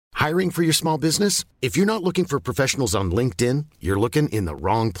Hiring for your small business? If you're not looking for professionals on LinkedIn, you're looking in the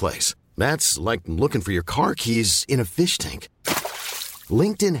wrong place. That's like looking for your car keys in a fish tank.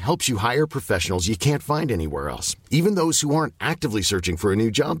 LinkedIn helps you hire professionals you can't find anywhere else, even those who aren't actively searching for a new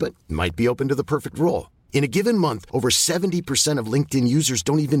job but might be open to the perfect role. In a given month, over 70% of LinkedIn users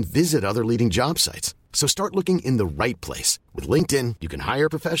don't even visit other leading job sites. So start looking in the right place. With LinkedIn, you can hire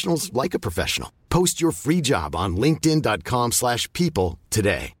professionals like a professional. Post your free job on linkedin.com/people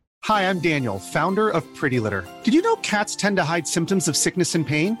today. Hi, I'm Daniel, founder of Pretty Litter. Did you know cats tend to hide symptoms of sickness and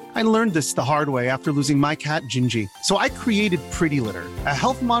pain? I learned this the hard way after losing my cat, Gingy. So I created Pretty Litter, a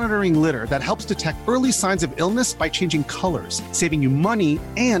health monitoring litter that helps detect early signs of illness by changing colors, saving you money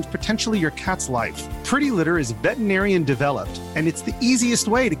and potentially your cat's life. Pretty Litter is veterinarian developed, and it's the easiest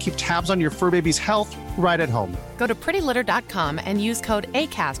way to keep tabs on your fur baby's health right at home. Go to prettylitter.com and use code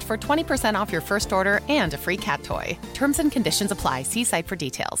ACAST for 20% off your first order and a free cat toy. Terms and conditions apply. See site for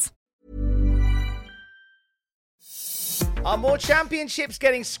details. Are more championships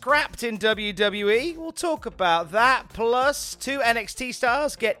getting scrapped in WWE? We'll talk about that. Plus, 2 NXT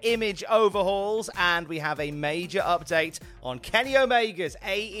stars get image overhauls, and we have a major update on Kenny Omega's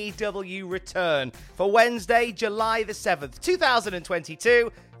AEW return for Wednesday, July the 7th,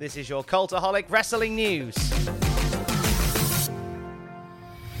 2022. This is your Cultaholic Wrestling News.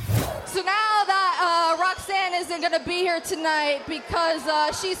 So now that Roxanne isn't going to be here tonight because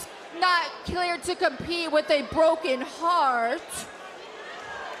she's not cleared to compete with a broken heart,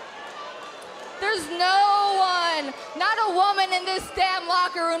 there's no one, not a woman in this damn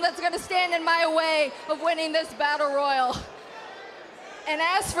locker room that's going to stand in my way of winning this battle royal. And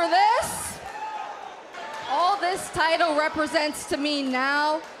as for this, all this title represents to me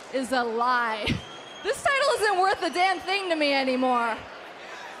now is a lie. This title isn't worth a damn thing to me anymore.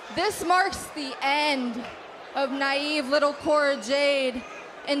 This marks the end of naive little Cora Jade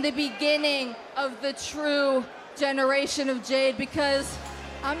and the beginning of the true generation of Jade, because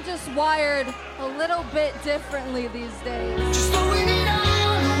I'm just wired a little bit differently these days. Just throwing it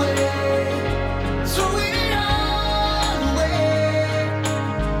all away. Throwing it all away.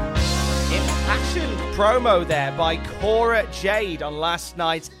 Impassioned promo there by Cora Jade on last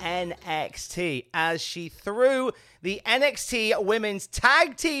night's NXT as she threw the NXT Women's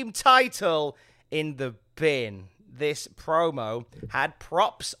Tag Team title in the bin. This promo had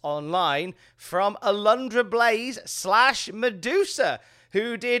props online from Alundra Blaze / Medusa,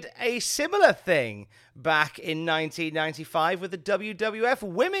 who did a similar thing back in 1995 with the WWF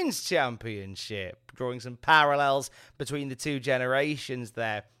Women's Championship, drawing some parallels between the two generations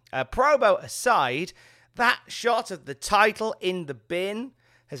there. Promo aside, that shot of the title in the bin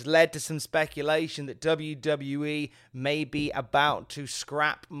has led to some speculation that WWE may be about to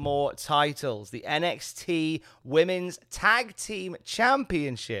scrap more titles. The NXT Women's Tag Team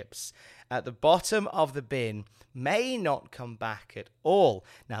Championships at the bottom of the bin may not come back at all.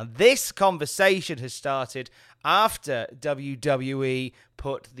 Now, this conversation has started after WWE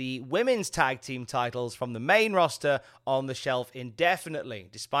put the women's tag team titles from the main roster on the shelf indefinitely.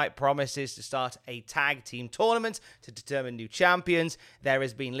 Despite promises to start a tag team tournament to determine new champions, there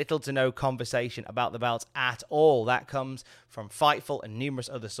has been little to no conversation about the belts at all. That comes from Fightful and numerous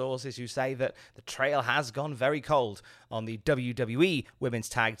other sources who say that the trail has gone very cold on the WWE women's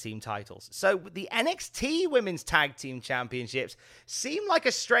tag team titles. So the NXT women's tag team championships seem like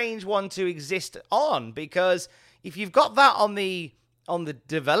a strange one to exist on, because if you've got that on the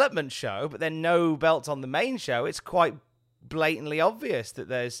development show, but then no belts on the main show, it's quite blatantly obvious that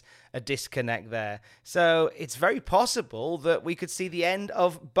there's a disconnect there. So it's very possible that we could see the end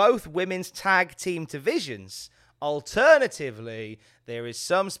of both women's tag team divisions. Alternatively, there is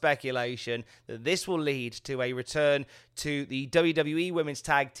some speculation that this will lead to a return to the WWE Women's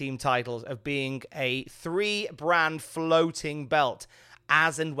Tag Team titles of being a 3-brand floating belt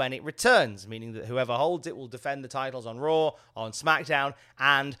as and when it returns, meaning that whoever holds it will defend the titles on Raw, on SmackDown,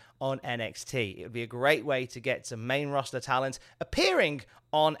 and on NXT. It would be a great way to get some main roster talent appearing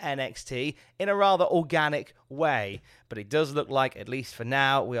on NXT in a rather organic way. But it does look like, at least for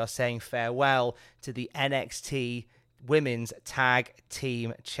now, we are saying farewell to the NXT Women's Tag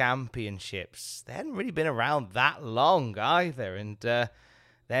Team Championships. They hadn't really been around that long either, and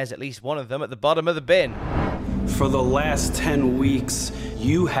there's at least one of them at the bottom of the bin. For the last 10 weeks,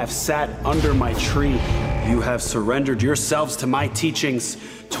 you have sat under my tree. You have surrendered yourselves to my teachings,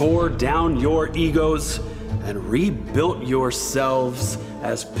 tore down your egos, and rebuilt yourselves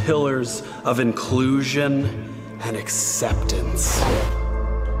as pillars of inclusion and acceptance.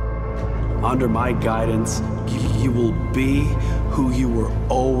 Under my guidance, you will be who you were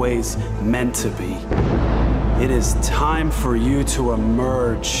always meant to be. It is time for you to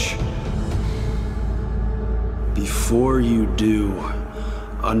emerge. Before you do,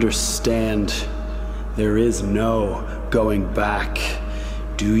 understand there is no going back.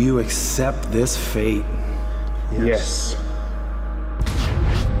 Do you accept this fate? Yes.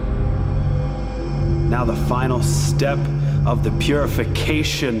 Now the final step of the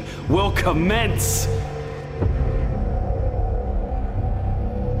purification will commence.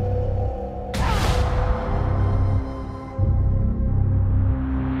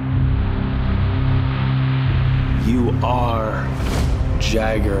 You are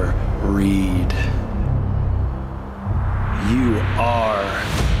Jagger Reed. You are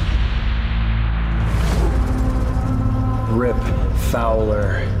Rip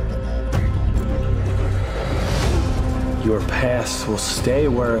Fowler. Your past will stay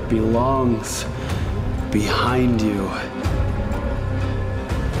where it belongs, behind you.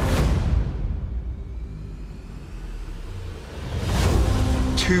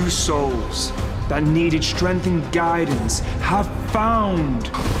 Two souls that needed strength and guidance have found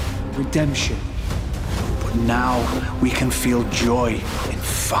redemption. But now we can feel joy in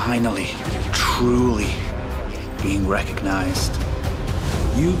finally, truly being recognized.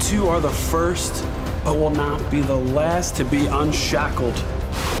 You two are the first, but will not be the last to be unshackled.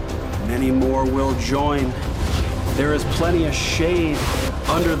 Many more will join. There is plenty of shade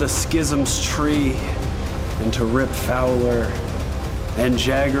under the Schism's tree. And to Rip Fowler and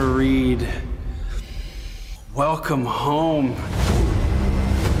Jagger Reed, welcome home.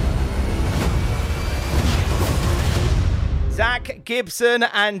 Zach Gibson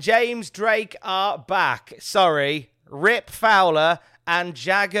and James Drake are back. Sorry, Rip Fowler and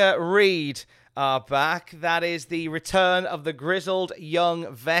Jagger Reed are back. That is the return of the grizzled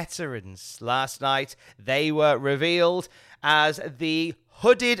young veterans. Last night, they were revealed as the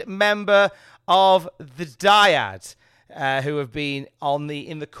hooded member of the Dyad, who have been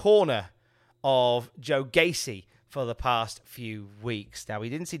in the corner of Joe Gacy for the past few weeks. Now, we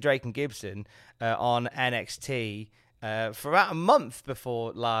didn't see Drake and Gibson on NXT for about a month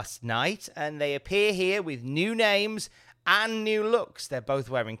before last night, and they appear here with new names and new looks. They're both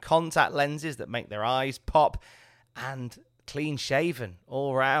wearing contact lenses that make their eyes pop, and clean shaven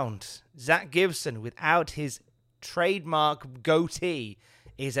all round. Zach Gibson, without his trademark goatee,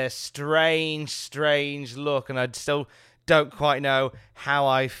 is a strange look, and I still don't quite know how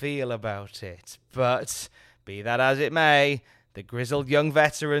I feel about it. But be that as it may, the grizzled young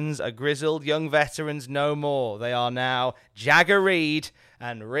veterans are grizzled young veterans no more. They are now Jagger Reed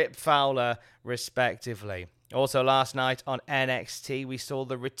and Rip Fowler, respectively. Also last night on NXT, we saw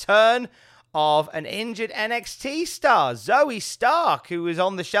the return of an injured NXT star. Zoe Stark, who was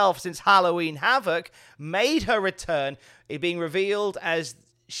on the shelf since Halloween Havoc, made her return, it being revealed as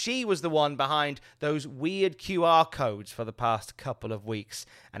she was the one behind those weird QR codes for the past couple of weeks.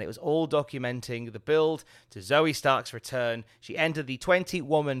 And it was all documenting the build to Zoe Stark's return. She entered the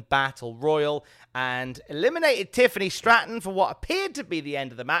 20-woman Battle Royal and eliminated Tiffany Stratton for what appeared to be the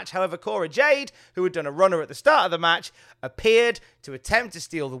end of the match. However, Cora Jade, who had done a runner at the start of the match, appeared to attempt to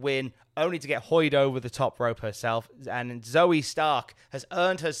steal the win, only to get hoyed over the top rope herself. And Zoe Stark has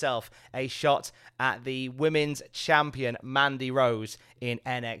earned herself a shot at the women's champion, Mandy Rose, in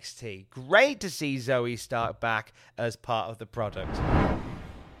NXT. Great to see Zoe Stark back as part of the product.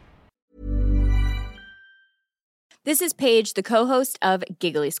 This is Paige, the co-host of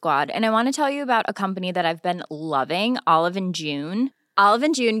Giggly Squad, and I want to tell you about a company that I've been loving, Olive & June.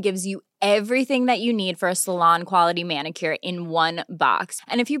 Olive & June gives you everything that you need for a salon-quality manicure in one box.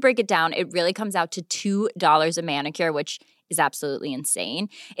 And if you break it down, it really comes out to $2 a manicure, which is absolutely insane.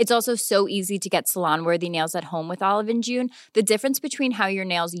 It's also so easy to get salon-worthy nails at home with Olive & June. The difference between how your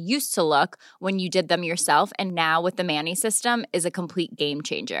nails used to look when you did them yourself and now with the Mani system is a complete game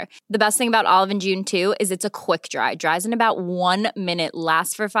changer. The best thing about Olive & June, too, is it's a quick dry. Dries in about 1 minute,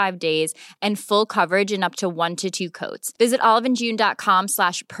 lasts for 5 days, and full coverage in up to 1 to 2 coats. Visit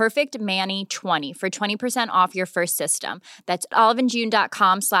oliveandjune.com/perfectmani20 for 20% off your first system. That's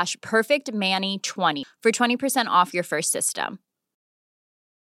oliveandjune.com/perfectmani20 for 20% off your first system.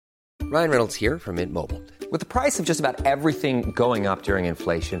 Ryan Reynolds here from Mint Mobile. With the price of just about everything going up during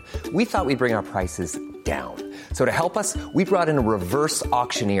inflation, we thought we'd bring our prices down. So to help us, we brought in a reverse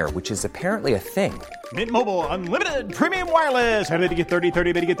auctioneer, which is apparently a thing. Mint Mobile Unlimited Premium Wireless. How to get 30,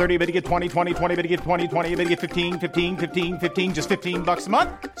 30, bit to get 30, bit to get 20, 20, 20, bit to get 20, 20, bit to get 15, 15, 15, 15, just $15 a month?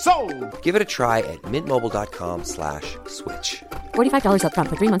 Sold! Give it a try at mintmobile.com/switch. $45 up front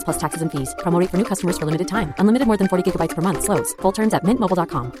for 3 months plus taxes and fees. Promo rate for new customers for limited time. Unlimited more than 40 gigabytes per month slows. Full terms at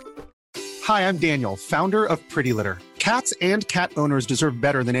mintmobile.com. Hi, I'm Daniel, founder of Pretty Litter. Cats and cat owners deserve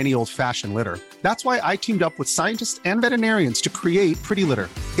better than any old-fashioned litter. That's why I teamed up with scientists and veterinarians to create Pretty Litter.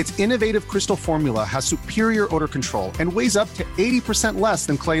 Its innovative crystal formula has superior odor control and weighs up to 80% less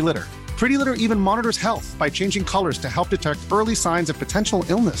than clay litter. Pretty Litter even monitors health by changing colors to help detect early signs of potential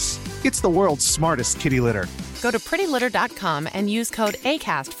illness. It's the world's smartest kitty litter. Go to prettylitter.com and use code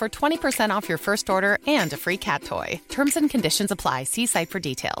ACAST for 20% off your first order and a free cat toy. Terms and conditions apply. See site for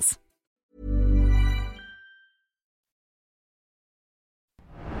details.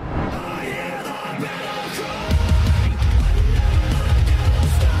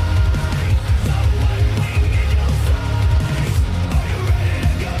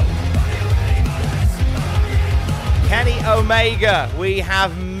 Kenny Omega, we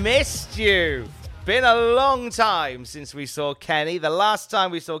have missed you. Been a long time since we saw Kenny. The last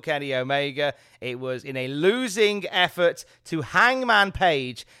time we saw Kenny Omega, it was in a losing effort to Hangman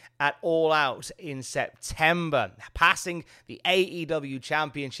Page at All Out in September, passing the AEW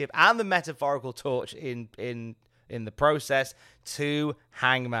Championship and the metaphorical torch in the process to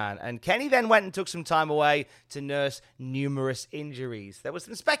Hangman. And Kenny then went and took some time away to nurse numerous injuries. There was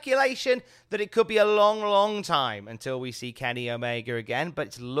some speculation that it could be a long, long time until we see Kenny Omega again, but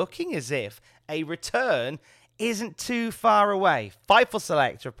it's looking as if a return isn't too far away. Fightful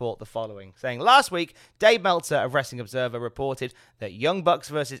Select report the following, saying last week, Dave Meltzer of Wrestling Observer reported that Young Bucks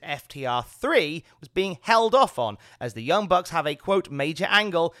versus FTR 3 was being held off on, as the Young Bucks have a, quote, major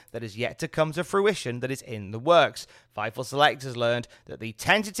angle that is yet to come to fruition that is in the works. Fightful Select has learned that the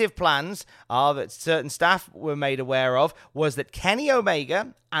tentative plans are that certain staff were made aware of was that Kenny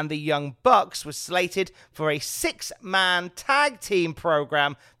Omega and the Young Bucks was slated for a 6-man tag team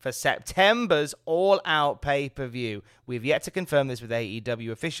program for September's All Out pay-per-view. We've yet to confirm this with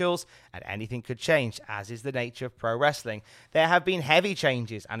AEW officials, and anything could change, as is the nature of pro wrestling. There have been heavy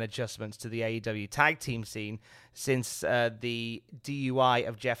changes and adjustments to the AEW tag team scene since the DUI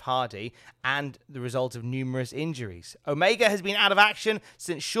of Jeff Hardy and the result of numerous injuries. Omega has been out of action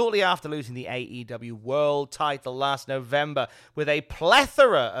since shortly after losing the AEW World title last November with a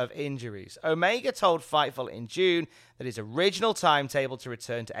plethora of injuries. Omega told Fightful in June that his original timetable to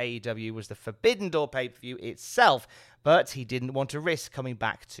return to AEW was the Forbidden Door pay-per-view itself, but he didn't want to risk coming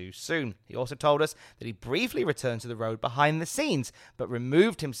back too soon. He also told us that he briefly returned to the road behind the scenes, but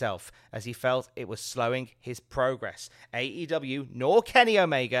removed himself as he felt it was slowing his progress. AEW nor Kenny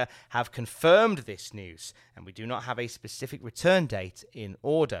Omega have confirmed this news, and we do not have a specific return date in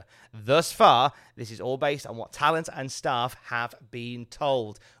order. Thus far, this is all based on what talent and staff have been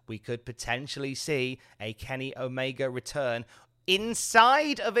told. We could potentially see a Kenny Omega return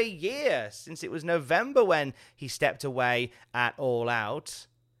inside of a year, since it was November when he stepped away at All Out.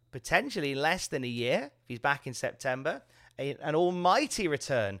 Potentially less than a year if he's back in September. An almighty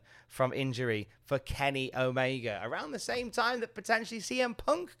return from injury for Kenny Omega, around the same time that potentially CM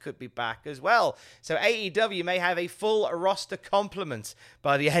Punk could be back as well. So AEW may have a full roster complement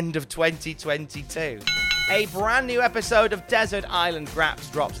by the end of 2022. A brand new episode of Desert Island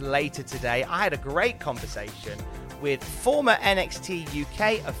Graps drops later today. I had a great conversation with former NXT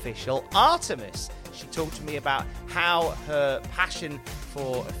UK official Artemis. She talked to me about how her passion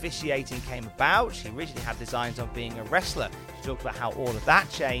for officiating came about. She originally had designs on being a wrestler. She talked about how all of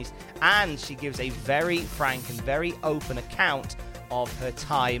that changed, and she gives a very frank and very open account of her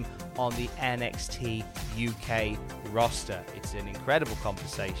time on the NXT UK roster. It's an incredible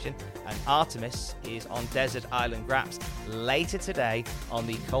conversation, and Artemis is on Desert Island Graps later today on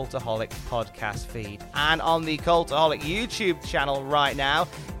the Cultaholic podcast feed. And on the Cultaholic YouTube channel right now,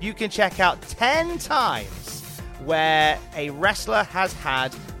 you can check out 10 times where a wrestler has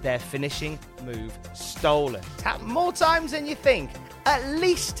had their finishing move stolen. More times than you think, at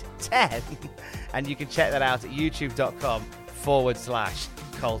least 10. And you can check that out at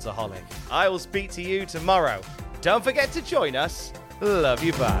youtube.com/Cultaholic. I will speak to you tomorrow. Don't forget to join us. Love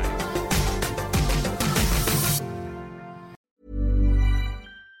you, bye.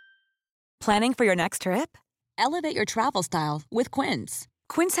 Planning for your next trip? Elevate your travel style with Quince.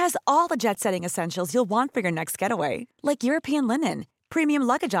 Quince has all the jet-setting essentials you'll want for your next getaway, like European linen, premium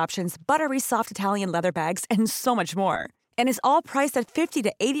luggage options, buttery soft Italian leather bags, and so much more. And is all priced at 50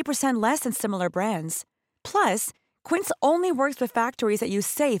 to 80% less than similar brands. Plus, Quince only works with factories that use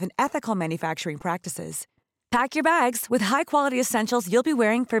safe and ethical manufacturing practices. Pack your bags with high-quality essentials you'll be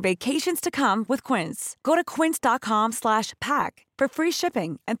wearing for vacations to come with Quince. Go to quince.com/pack for free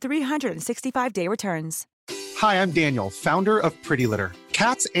shipping and 365-day returns. Hi, I'm Daniel, founder of Pretty Litter.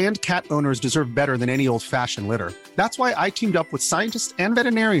 Cats and cat owners deserve better than any old-fashioned litter. That's why I teamed up with scientists and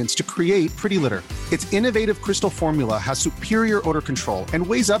veterinarians to create Pretty Litter. Its innovative crystal formula has superior odor control and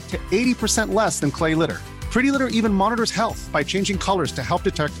weighs up to 80% less than clay litter. Pretty Litter even monitors health by changing colors to help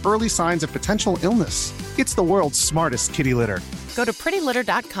detect early signs of potential illness. It's the world's smartest kitty litter. Go to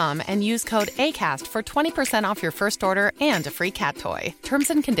prettylitter.com and use code ACAST for 20% off your first order and a free cat toy. Terms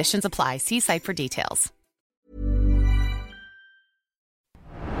and conditions apply. See site for details.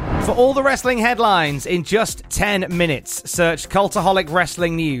 For all the wrestling headlines in just 10 minutes, search Cultaholic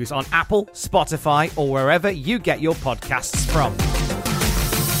Wrestling News on Apple, Spotify, or wherever you get your podcasts from.